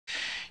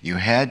You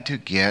had to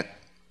get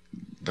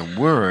the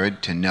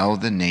Word to know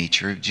the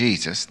nature of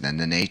Jesus. Then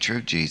the nature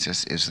of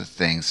Jesus is the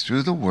things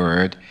through the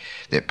Word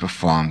that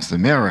performs the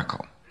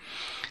miracle.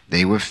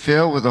 They were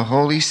filled with the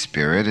Holy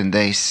Spirit, and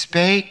they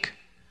spake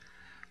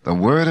the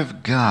Word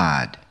of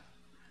God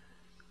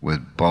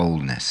with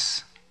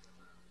boldness.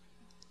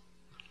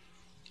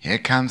 Here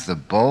comes the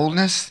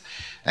boldness.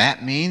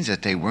 That means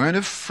that they weren't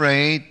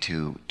afraid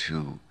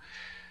to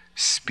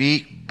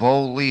speak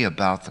boldly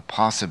about the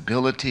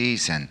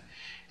possibilities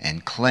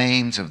and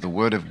claims of the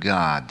Word of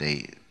God.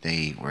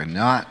 They were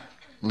not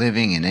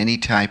living in any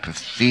type of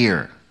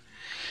fear.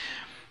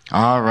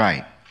 All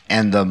right.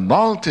 And the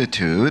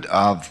multitude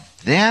of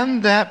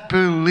them that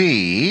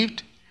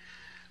believed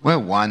were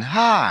one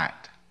heart.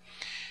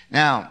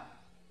 Now,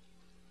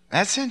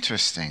 that's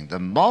interesting. The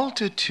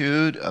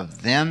multitude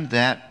of them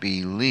that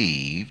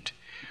believed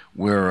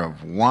were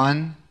of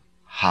one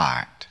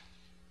heart.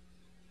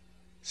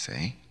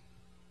 See?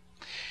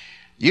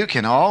 You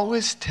can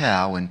always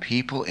tell when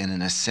people in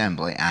an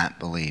assembly aren't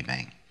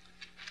believing.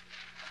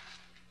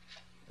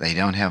 They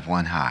don't have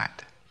one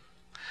heart.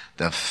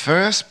 The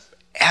first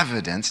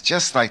evidence,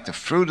 just like the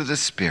fruit of the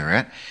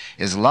Spirit,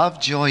 is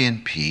love, joy,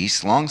 and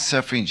peace,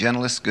 long-suffering,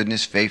 gentleness,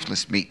 goodness,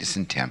 faithfulness, meekness,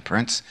 and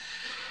temperance.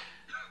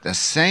 The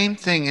same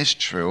thing is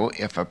true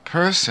if a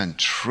person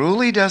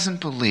truly doesn't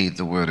believe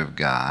the Word of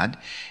God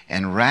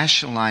and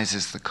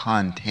rationalizes the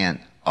content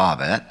of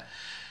it.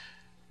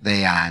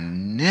 They are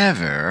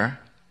never,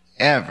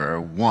 ever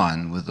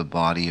one with the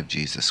body of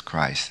Jesus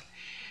Christ,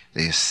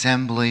 the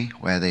assembly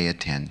where they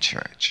attend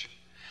church.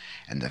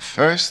 And the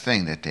first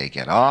thing that they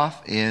get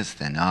off is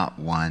they're not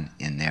one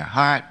in their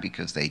heart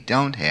because they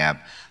don't have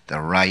the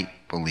right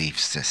belief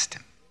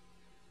system.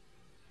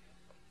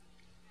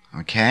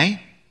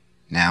 Okay?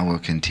 Now we'll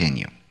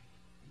continue.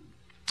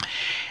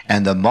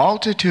 And the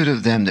multitude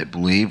of them that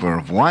believe were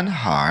of one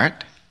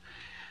heart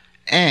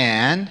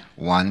and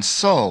one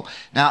soul.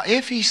 Now,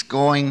 if he's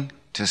going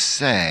to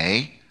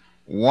say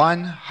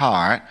one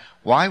heart,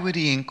 why would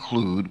he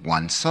include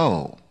one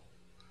soul?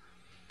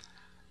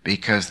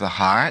 Because the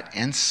heart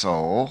and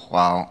soul,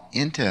 while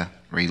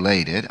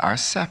interrelated, are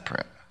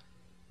separate.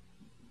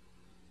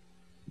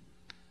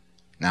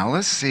 Now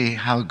let's see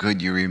how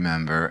good you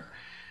remember.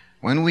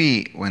 When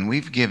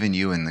we've given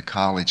you in the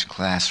college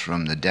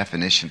classroom the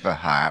definition for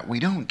heart, we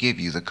don't give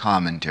you the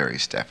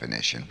commentary's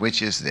definition,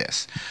 which is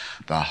this.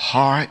 The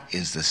heart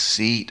is the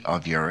seat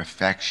of your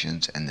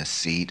affections and the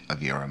seat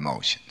of your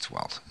emotions.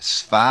 Well,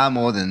 it's far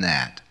more than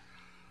that.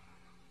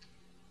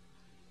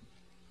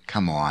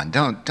 Come on,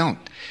 don't.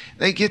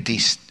 They get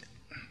these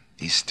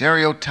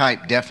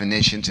stereotype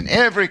definitions, and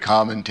every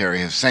commentary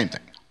has the same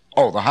thing.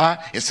 Oh, the heart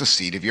is the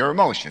seat of your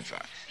emotions.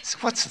 So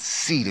what's the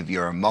seat of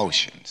your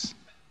emotions?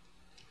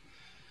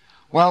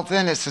 Well,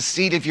 then it's the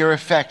seat of your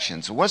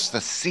affections. What's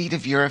the seat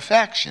of your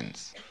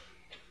affections?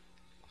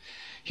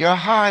 Your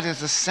heart is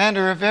the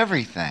center of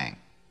everything.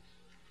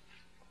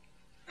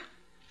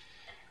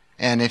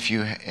 And if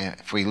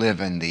we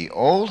live in the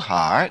old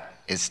heart,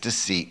 it's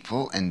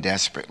deceitful and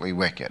desperately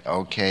wicked.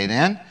 Okay,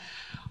 then.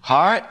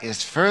 Heart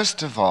is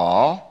first of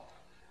all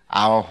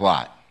our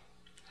what?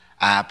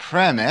 Our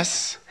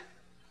premise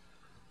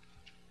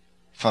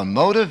for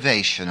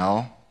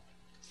motivational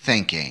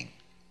thinking.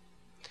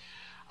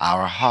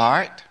 Our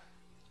heart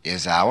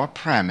is our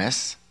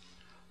premise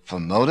for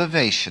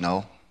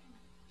motivational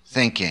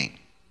thinking.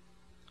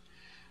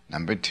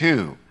 Number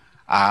two,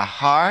 our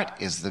heart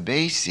is the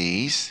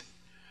basis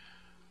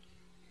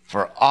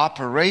for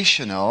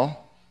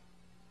operational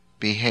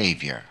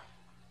behavior.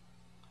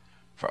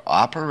 For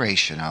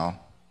operational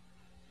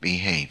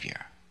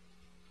behavior.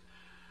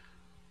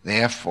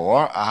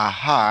 Therefore, our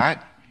heart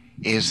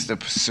is the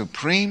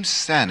supreme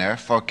center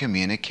for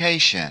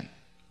communication.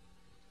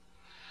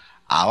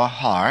 Our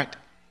heart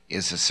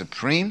is the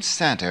supreme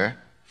center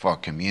for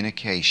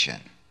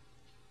communication.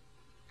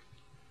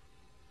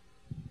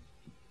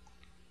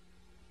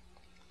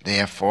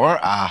 Therefore,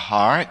 our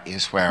heart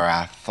is where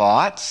our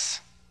thoughts,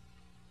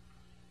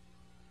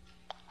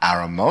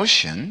 our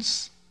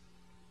emotions,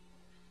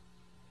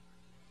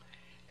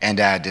 and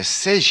our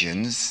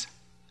decisions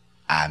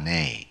are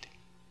made.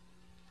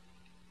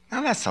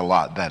 Now that's a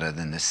lot better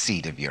than the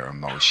seat of your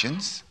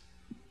emotions.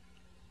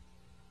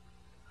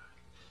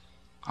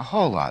 A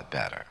whole lot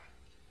better.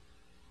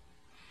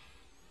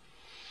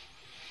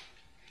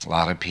 A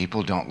lot of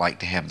people don't like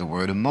to have the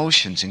word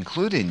emotions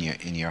included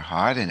in your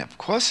heart, and of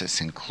course it's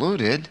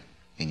included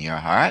in your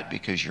heart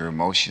because your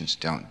emotions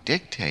don't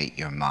dictate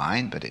your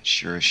mind, but it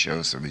sure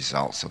shows the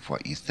results of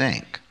what you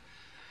think.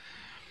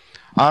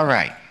 All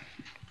right.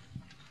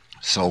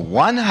 So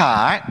one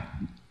heart,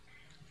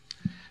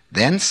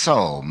 then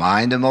soul,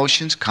 mind,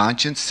 emotions,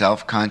 conscience,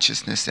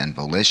 self-consciousness, and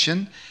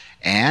volition.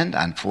 And,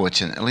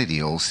 unfortunately,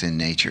 the old sin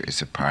nature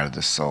is a part of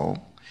the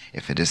soul,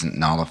 if it isn't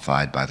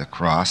nullified by the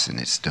cross and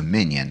its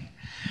dominion.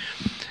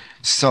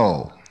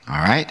 Soul,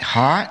 all right,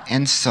 heart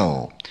and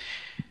soul.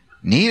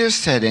 Neither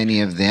said any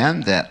of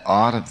them that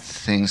aught of the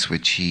things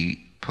which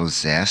he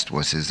possessed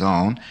was his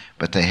own,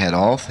 but they had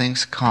all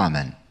things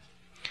common.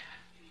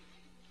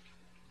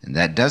 And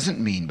that doesn't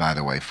mean, by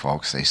the way,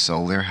 folks, they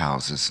sold their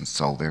houses and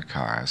sold their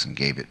cars and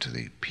gave it to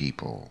the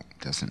people. It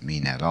doesn't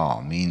mean at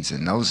all. It means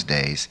in those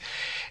days,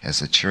 as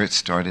the church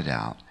started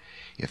out,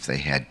 if they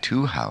had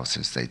 2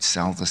 houses, they'd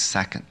sell the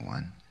second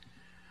one,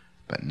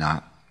 but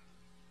not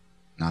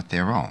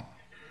their own.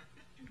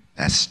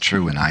 That's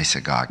true in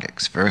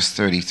isagogics. Verse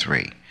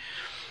 33,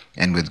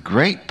 and with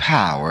great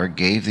power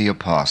gave the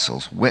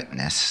apostles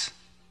witness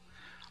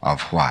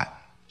of what?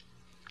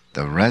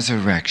 The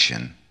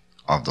resurrection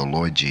of the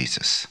Lord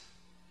Jesus.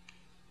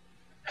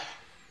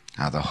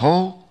 Now the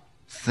whole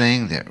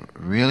thing that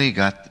really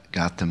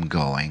got them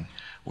going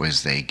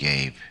was they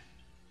gave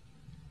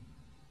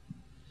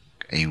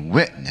a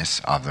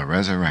witness of the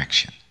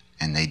resurrection.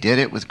 And they did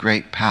it with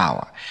great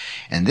power.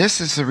 And this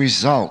is the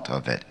result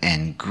of it.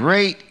 And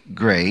great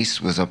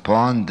grace was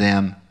upon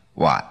them,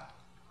 what?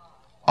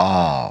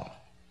 All.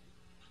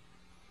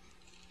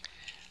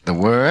 The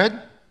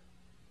word,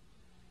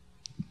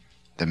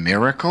 the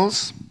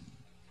miracles,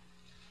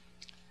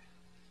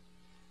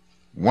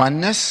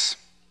 oneness,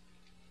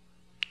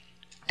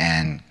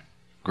 and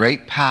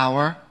great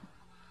power,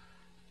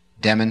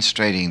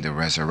 demonstrating the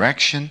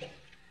resurrection,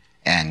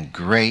 and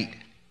great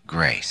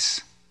grace.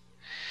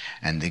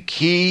 And the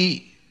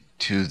key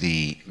to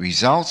the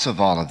results of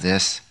all of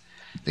this,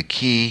 the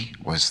key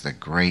was the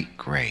great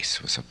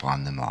grace was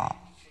upon them all.